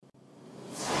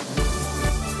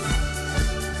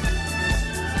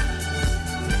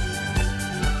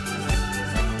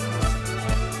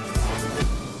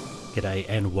G'day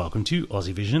and welcome to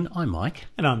Aussie Vision. I'm Mike.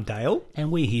 And I'm Dale.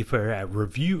 And we're here for our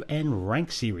review and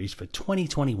rank series for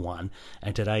 2021.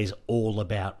 And today's all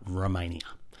about Romania.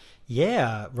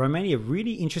 Yeah, Romania,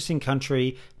 really interesting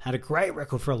country. Had a great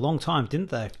record for a long time, didn't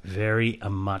they? Very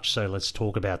much so. Let's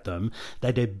talk about them.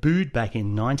 They debuted back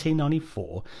in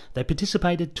 1994. They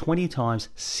participated 20 times,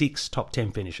 6 top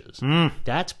 10 finishes.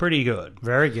 That's pretty good.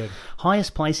 Very good.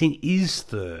 Highest placing is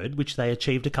third, which they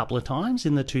achieved a couple of times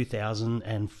in the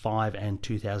 2005 and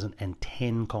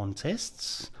 2010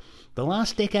 contests. The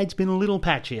last decade's been a little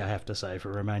patchy, I have to say,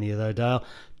 for Romania, though, Dale.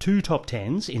 2 top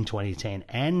 10s in 2010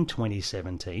 and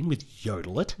 2017 with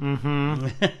Yodel It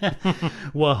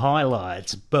were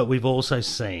highlights, but we've also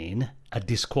seen a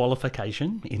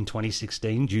disqualification in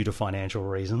 2016 due to financial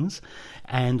reasons,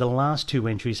 and the last 2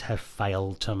 entries have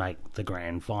failed to make the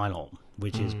grand final,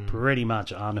 which is pretty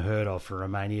much unheard of for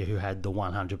Romania, who had the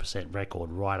 100%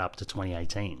 record right up to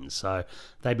 2018. So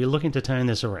they'd be looking to turn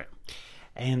this around.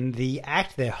 And the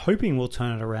act they're hoping will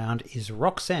turn it around is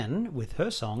Roxanne with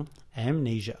her song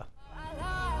Amnesia. I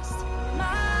lost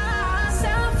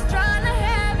myself trying to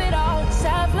have it all.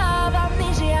 Self-love,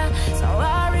 amnesia. So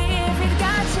worry if it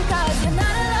got you, 'cause you're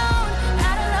not alone,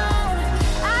 not alone.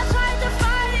 I tried to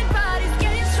fight it, but it's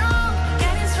getting strong,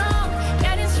 getting strong,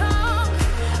 getting strong.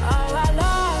 Oh, I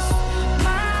lost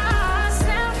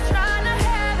myself trying to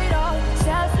have it all.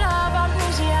 Self-love,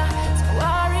 amnesia. So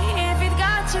worry if it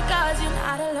got you, 'cause you're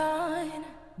not alone.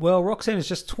 Well, Roxanne is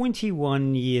just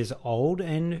 21 years old,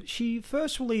 and she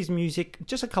first released music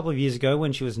just a couple of years ago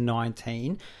when she was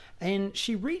 19, and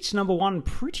she reached number 1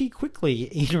 pretty quickly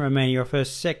in Romania off her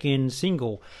second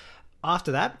single.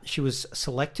 After that, she was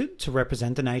selected to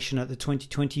represent the nation at the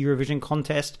 2020 Eurovision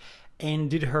contest and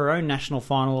did her own national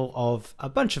final of a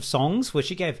bunch of songs where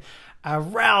she gave a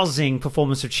rousing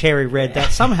performance of Cherry Red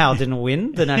that somehow didn't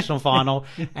win the national final,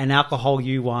 and Alcohol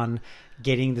You won,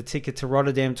 getting the ticket to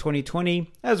Rotterdam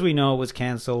 2020. As we know, it was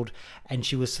cancelled, and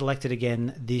she was selected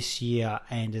again this year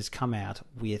and has come out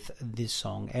with this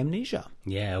song, Amnesia.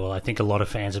 Yeah, well, I think a lot of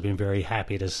fans have been very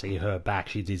happy to see her back.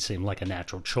 She did seem like a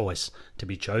natural choice to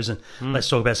be chosen. Let's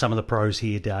talk about some of the pros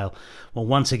here, Dale. Well,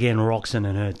 once again, Roxanne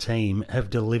and her team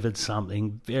have delivered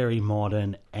something very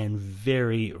modern and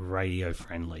very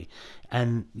radio-friendly.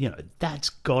 And, you know, that's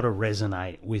got to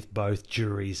resonate with both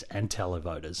juries and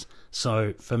televoters.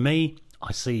 So, for me,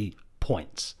 I see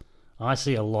points. I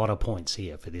see a lot of points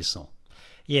here for this song.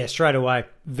 Yeah, straight away.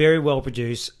 Very well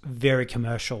produced, very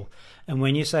commercial. And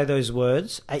when you say those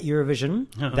words at Eurovision,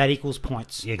 that equals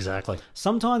points. Exactly.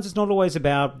 Sometimes it's not always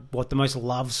about what the most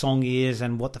loved song is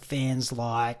and what the fans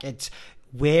like. It's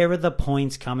where are the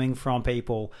points coming from,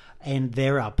 people? And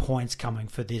there are points coming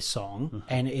for this song,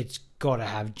 and it's got to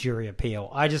have jury appeal.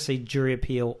 I just see jury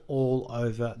appeal all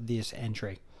over this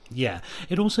entry. Yeah,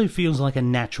 it also feels like a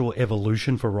natural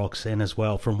evolution for Roxanne as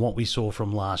well from what we saw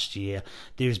from last year.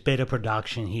 There's better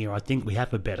production here. I think we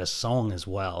have a better song as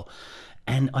well.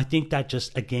 And I think that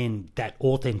just, again, that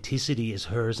authenticity is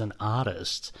her as an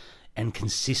artist and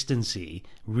consistency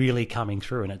really coming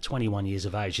through. And at 21 years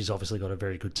of age, she's obviously got a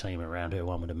very good team around her,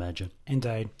 one would imagine.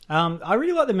 Indeed. I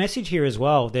really like the message here as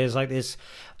well. There's like this,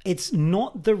 it's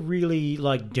not the really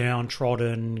like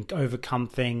downtrodden, overcome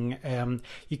thing.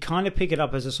 You kind of pick it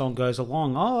up as the song goes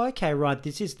along. Oh, okay, right.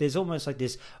 There's almost like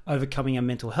this overcoming a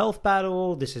mental health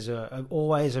battle. This is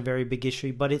always a very big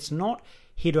issue, but it's not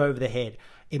hit over the head.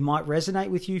 It might resonate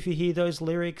with you if you hear those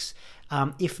lyrics.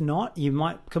 If not, you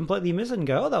might completely miss it and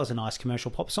go, oh, that was a nice commercial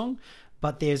pop song.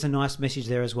 But there's a nice message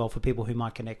there as well for people who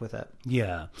might connect with it.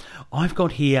 Yeah. I've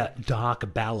got here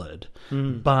dark ballad,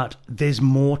 but there's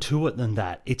more to it than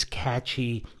that. It's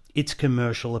catchy, it's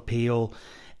commercial appeal,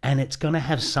 and it's going to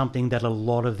have something that a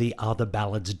lot of the other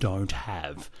ballads don't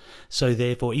have. So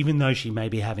therefore, even though she may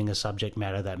be having a subject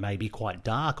matter that may be quite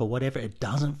dark or whatever, it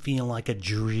doesn't feel like a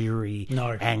dreary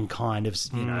and kind of,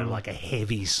 you know, like a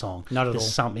heavy song. Not at all.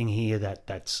 There's something here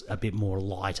that's a bit more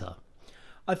lighter.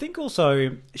 I think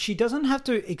also she doesn't have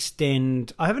to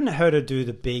extend. I haven't heard her do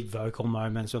the big vocal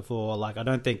moments before. Like, I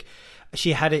don't think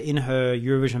she had it in her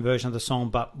Eurovision version of the song,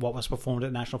 but what was performed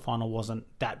at National Final wasn't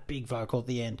that big vocal at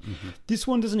the end. This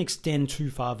one doesn't extend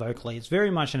too far vocally. It's very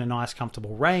much in a nice,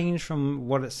 comfortable range from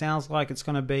what it sounds like it's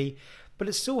going to be, but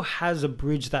it still has a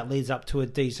bridge that leads up to a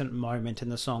decent moment in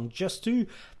the song just to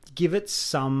give it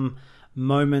some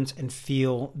moment and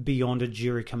feel beyond a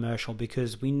jury commercial,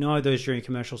 because we know those jury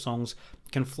commercial songs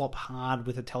can flop hard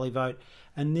with a televote,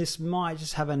 and this might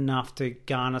just have enough to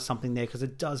garner something there because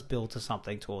it does build to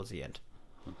something towards the end.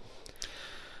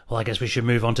 Well, I guess we should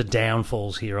move on to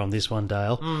downfalls here on this one,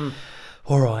 Dale.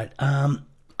 All right.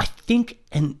 I think,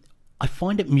 and I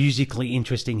find it musically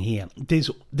interesting here.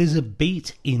 There's a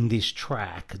beat in this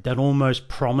track that almost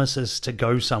promises to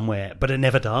go somewhere, but it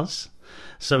never does.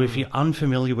 So if you're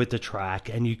unfamiliar with the track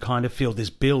and you kind of feel this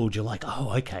build, you're like,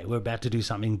 oh, okay, we're about to do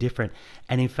something different.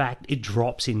 And in fact, it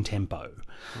drops in tempo.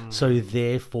 So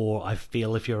therefore, I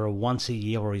feel if you're a once a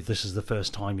year or this is the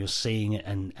first time you're seeing it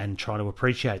and trying to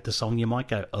appreciate the song, you might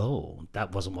go, oh,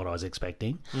 that wasn't what I was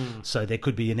expecting. So there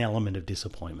could be an element of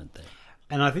disappointment there.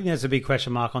 And I think there's a big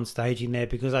question mark on staging there,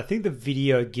 because I think the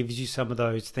video gives you some of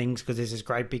those things because there's this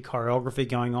great big choreography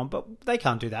going on, but they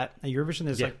can't do that. At Eurovision,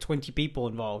 there's like 20 people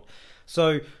involved.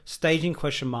 So staging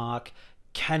question mark,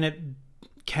 can it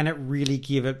really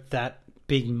give it that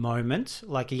big moment?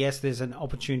 Like, yes, there's an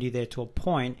opportunity there to a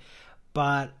point,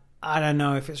 but I don't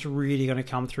know if it's really going to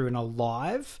come through in a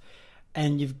live.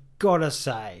 And you've got to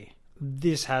say,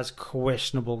 this has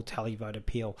questionable televote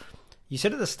appeal. You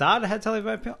said at the start it had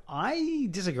televote appeal. I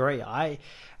disagree.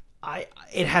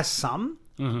 It has some,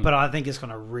 but I think it's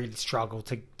going to really struggle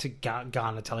to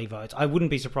garner televotes. I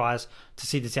wouldn't be surprised to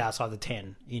see this outside the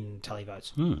 10 in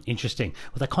televotes. Interesting.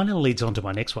 Well, that kind of leads on to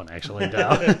my next one, actually,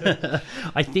 Dale.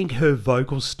 I think her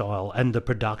vocal style and the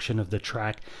production of the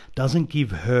track doesn't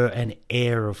give her an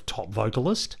air of top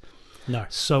vocalist. No.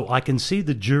 So I can see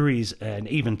the juries and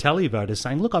even televoters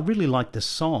saying, look, I really like this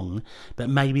song, but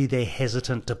maybe they're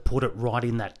hesitant to put it right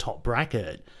in that top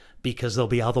bracket because there'll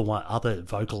be other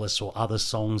vocalists or other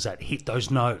songs that hit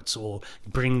those notes or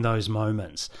bring those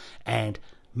moments. And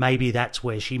maybe that's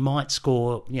where she might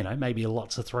score, maybe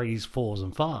lots of 3s, 4s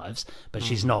and 5s, but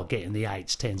she's not getting the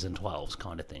 8s, 10s and 12s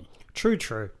kind of thing.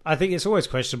 True. I think it's always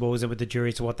questionable, is it, with the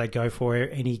juries to what they go for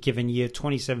any given year.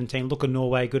 2017, look at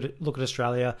Norway, look at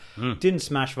Australia. Didn't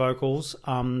smash vocals,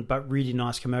 but really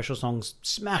nice commercial songs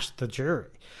smashed the jury.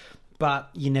 But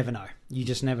you never know. You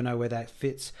just never know where that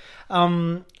fits.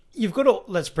 You've got to,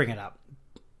 let's bring it up.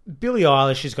 Billie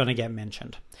Eilish is going to get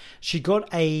mentioned. She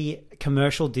got a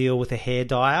commercial deal with a hair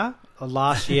dyer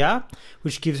last year,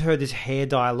 which gives her this hair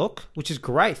dye look, which is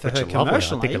great for her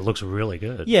commercially. I think it looks really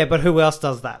good. Yeah, but who else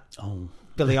does that? Oh,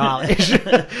 Billie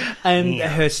Eilish. And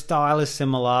her style is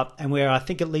similar, and where I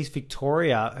think at least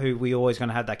Victoria, who we always going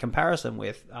to have that comparison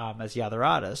with as the other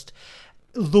artist,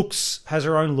 has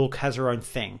her own look, has her own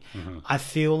thing. I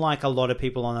feel like a lot of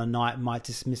people on the night might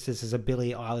dismiss this as a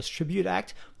Billie Eilish tribute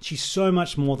act. She's so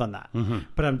much more than that.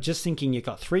 But I'm just thinking, you've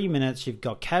got 3 minutes, you've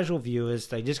got casual viewers,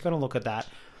 they just going to look at that.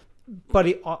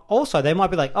 But also, they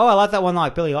might be like, oh, I like that one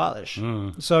like Billie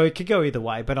Eilish. So it could go either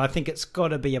way, but I think it's got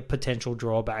to be a potential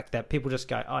drawback that people just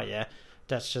go, oh yeah,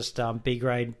 that's just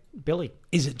B-grade Billie.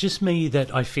 Is it just me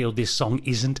that I feel this song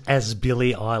isn't as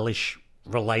Billie Eilish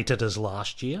related as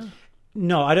last year?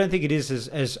 No, I don't think it is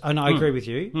as and I agree with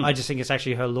you. I just think it's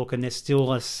actually her look, and there's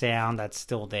still a sound that's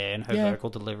still there in her vocal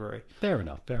delivery. Fair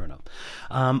enough.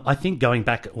 I think going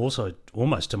back also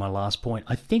almost to my last point,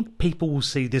 I think people will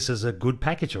see this as a good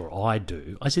package, or I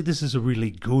do. I see this as a really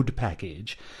good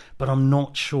package, but I'm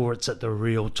not sure it's at the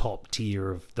real top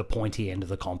tier of the pointy end of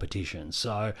the competition.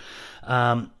 So,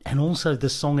 and also the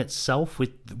song itself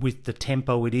with the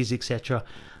tempo it is, etc.,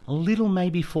 a little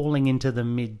maybe falling into the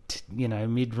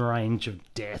mid-range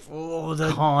of death.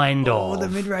 The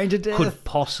mid-range of death. Could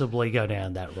possibly go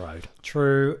down that road.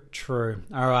 True.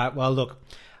 All right, well, look,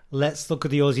 let's look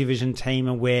at the Aussie Vision team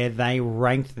and where they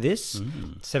ranked this.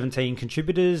 17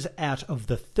 contributors out of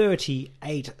the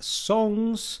 38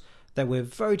 songs that we're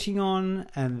voting on,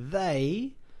 and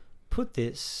they put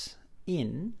this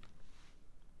in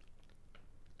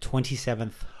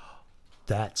 27th.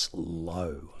 That's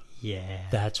low. Yeah.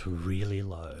 That's really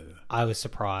low. I was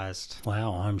surprised.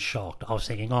 Wow, I'm shocked. I was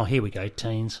thinking, oh, here we go,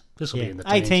 teens. This will be in the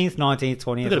teens. 18th, 19th,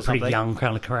 20th. We've got a pretty young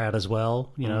kind of crowd as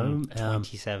well,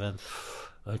 27th.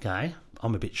 Okay,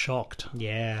 I'm a bit shocked.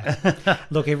 Yeah.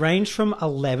 Look, it ranged from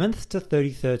 11th to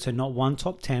 33rd, so not one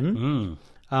top 10.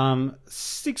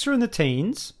 6 are in the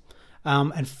teens,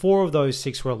 and 4 of those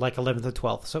 6 were like 11th or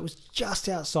 12th, so it was just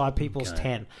outside people's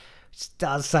 10. Which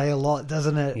does say a lot,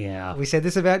 doesn't it? Yeah. We said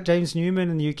this about James Newman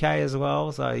in the UK as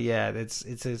well. So, yeah, it's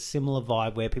a similar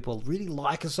vibe where people really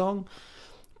like a song,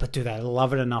 but do they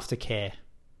love it enough to care?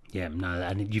 Yeah, no,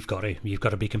 and you've got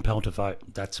to be compelled to vote.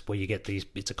 That's where you get these.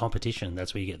 It's a competition.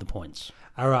 That's where you get the points.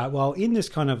 All right. Well, in this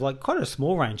kind of like quite a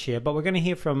small range here, but we're going to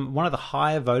hear from one of the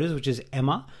higher voters, which is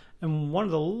Emma, and one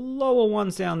of the lower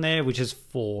ones down there, which is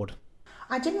Ford.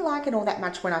 I didn't like it all that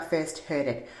much when I first heard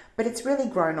it, but it's really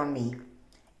grown on me.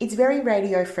 It's very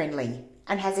radio friendly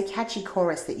and has a catchy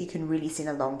chorus that you can really sing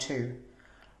along to.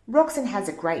 Roxanne has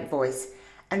a great voice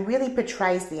and really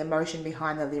portrays the emotion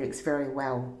behind the lyrics very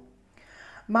well.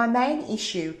 My main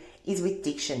issue is with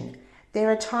diction. There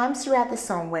are times throughout the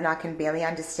song when I can barely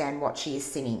understand what she is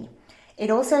singing. It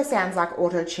also sounds like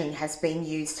auto-tune has been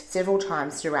used several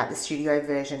times throughout the studio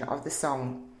version of the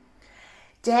song.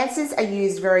 Dancers are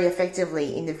used very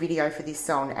effectively in the video for this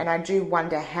song, and I do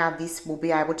wonder how this will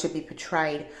be able to be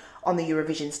portrayed on the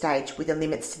Eurovision stage with the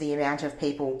limits to the amount of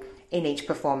people in each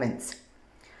performance.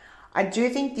 I do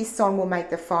think this song will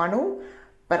make the final,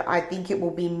 but I think it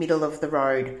will be middle of the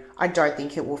road. I don't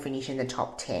think it will finish in the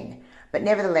top 10. But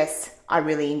nevertheless, I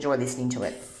really enjoy listening to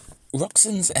it.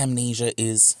 Roxanne's Amnesia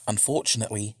is,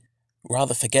 unfortunately,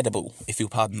 rather forgettable, if you'll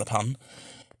pardon the pun.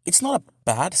 It's not a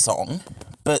bad song,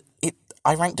 but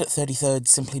I ranked it 33rd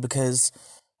simply because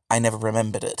I never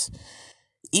remembered it.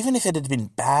 Even if it had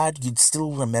been bad, you'd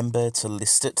still remember to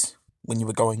list it when you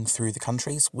were going through the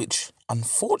countries, which,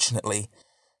 unfortunately,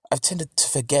 I've tended to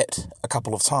forget a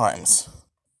couple of times.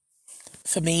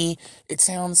 For me, it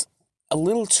sounds a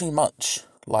little too much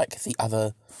like the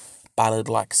other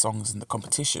ballad-like songs in the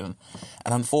competition,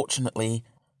 and unfortunately,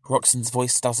 Roxanne's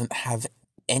voice doesn't have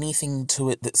anything to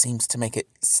it that seems to make it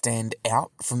stand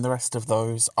out from the rest of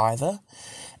those either.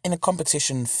 In a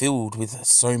competition filled with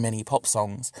so many pop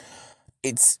songs,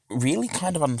 it's really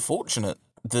kind of unfortunate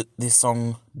that this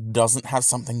song doesn't have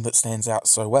something that stands out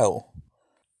so well.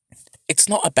 It's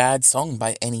not a bad song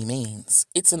by any means.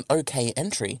 It's an okay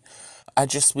entry. I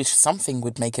just wish something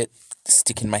would make it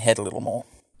stick in my head a little more.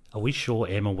 Are we sure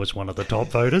Emma was one of the top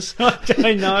voters?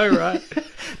 I know, right?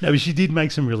 No, but she did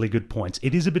make some really good points.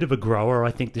 It is a bit of a grower,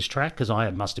 I think, this track, because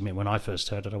I must admit, when I first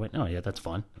heard it, I went, oh, yeah, that's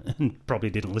fine. And probably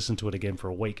didn't listen to it again for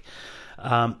a week.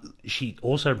 She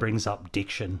also brings up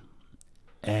diction.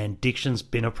 And diction's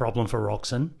been a problem for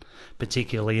Roxanne,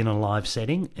 particularly in a live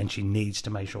setting, and she needs to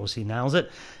make sure she nails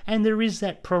it. And there is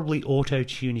that probably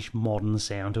auto-tune-ish modern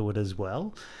sound to it as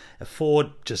well. Ford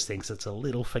just thinks it's a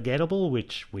little forgettable,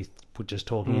 which we were just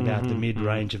talking about, the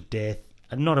mid-range of death.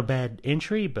 Not a bad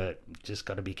entry, but just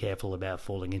got to be careful about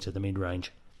falling into the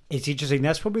mid-range. It's interesting.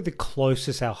 That's probably the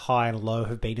closest our high and low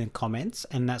have been in comments,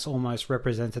 and that's almost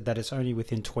represented that it's only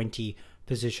within 20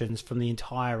 positions from the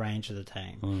entire range of the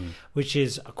team, which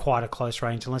is quite a close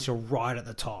range unless you're right at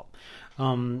the top.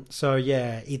 So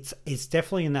yeah, it's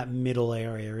definitely in that middle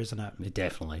area, isn't it?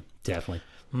 Definitely.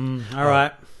 All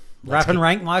right. Wrap and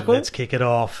rank, Michael. Let's kick it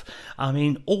off. I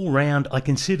mean, all round, I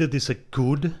consider this a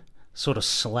good sort of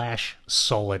 /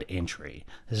 solid entry.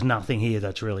 There's nothing here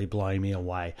that's really blowing me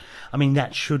away. I mean,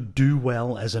 that should do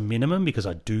well as a minimum, because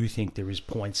I do think there is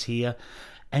points here.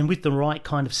 And with the right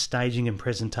kind of staging and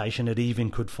presentation, it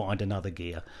even could find another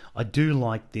gear. I do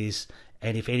like this,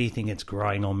 and if anything, it's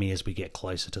growing on me as we get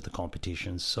closer to the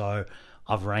competition. So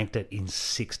I've ranked it in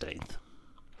 16th.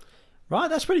 Right,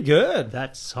 that's pretty good.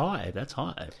 That's high.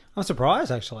 I'm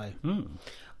surprised, actually.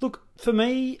 Look, for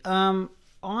me,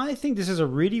 I think this is a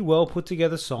really well put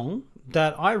together song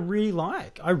that I really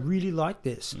like. I really like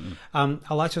this.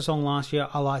 I liked the song last year.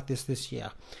 I like this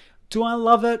year. Do I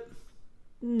love it?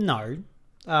 No.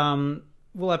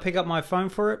 Will I pick up my phone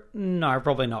for it? No,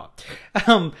 probably not.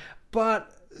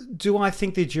 But do I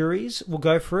think the juries will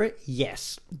go for it?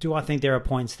 Yes. Do I think there are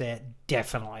points there?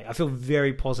 Definitely. I feel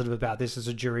very positive about this as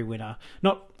a jury winner.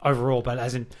 Not overall, but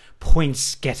as in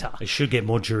points getter. It should get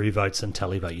more jury votes than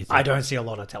televote, you think? I don't see a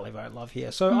lot of televote love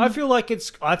here. So I feel like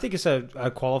I think it's a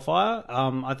qualifier.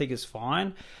 I think it's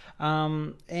fine.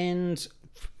 And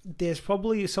there's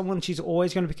probably someone she's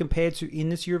always going to be compared to in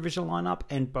this Eurovision lineup,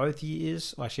 and both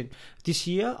years, actually, this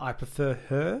year, I prefer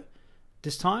her.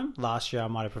 This time, last year, I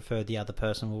might have preferred the other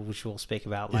person, which we'll speak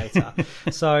about later.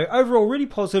 So overall, really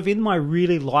positive in my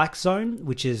really like zone,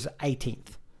 which is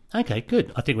 18th. Okay,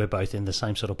 good. I think we're both in the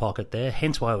same sort of pocket there.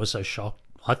 Hence why I was so shocked.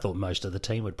 I thought most of the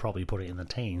team would probably put it in the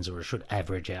teens, or it should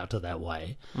average out to that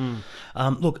way.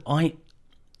 Look, I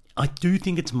do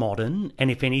think it's modern, and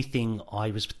if anything,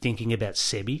 I was thinking about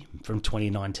Sebi from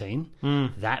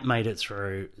 2019. That made it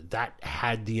through. That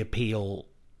had the appeal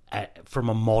from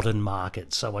a modern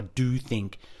market. So I do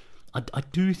think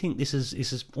this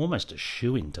is almost a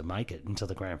shoo-in to make it into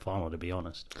the grand final, to be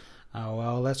honest. Oh,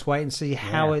 well, let's wait and see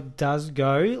how it does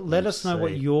go. Let us know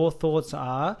what your thoughts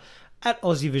are at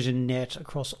AussieVisionNet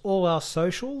across all our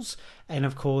socials. And,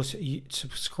 of course, you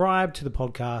subscribe to the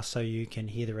podcast so you can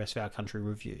hear the rest of our country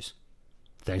reviews.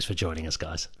 Thanks for joining us,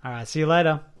 guys. All right, see you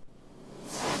later.